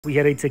We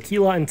had a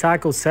Tequila and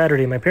Tacos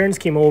Saturday. My parents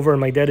came over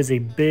and my dad is a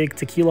big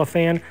tequila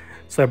fan.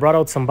 So I brought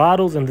out some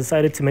bottles and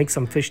decided to make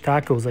some fish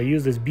tacos. I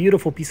used this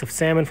beautiful piece of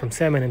salmon from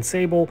Salmon and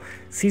Sable,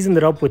 seasoned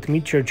it up with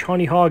meat church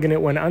Honey Hog, and it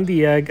went on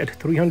the egg at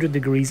 300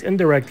 degrees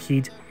indirect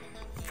heat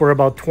for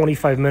about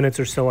 25 minutes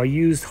or so. I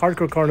used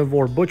hardcore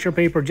carnivore butcher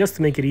paper just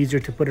to make it easier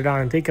to put it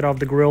on and take it off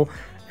the grill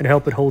and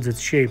help it hold its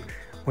shape.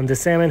 When the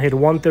salmon hit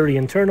 130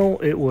 internal,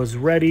 it was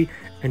ready,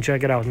 and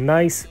check it out,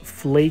 nice,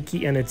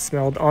 flaky, and it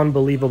smelled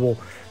unbelievable.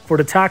 For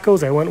the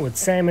tacos, I went with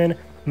salmon,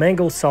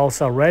 mango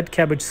salsa, red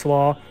cabbage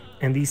slaw,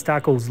 and these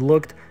tacos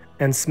looked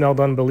and smelled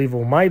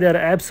unbelievable. My dad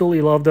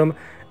absolutely loved them.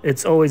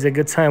 It's always a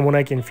good time when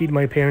I can feed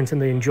my parents and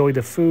they enjoy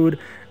the food.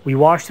 We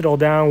washed it all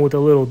down with a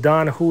little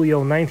Don Julio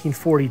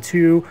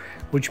 1942,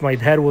 which my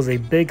dad was a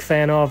big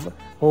fan of.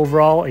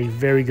 Overall, a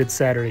very good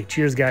Saturday.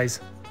 Cheers, guys.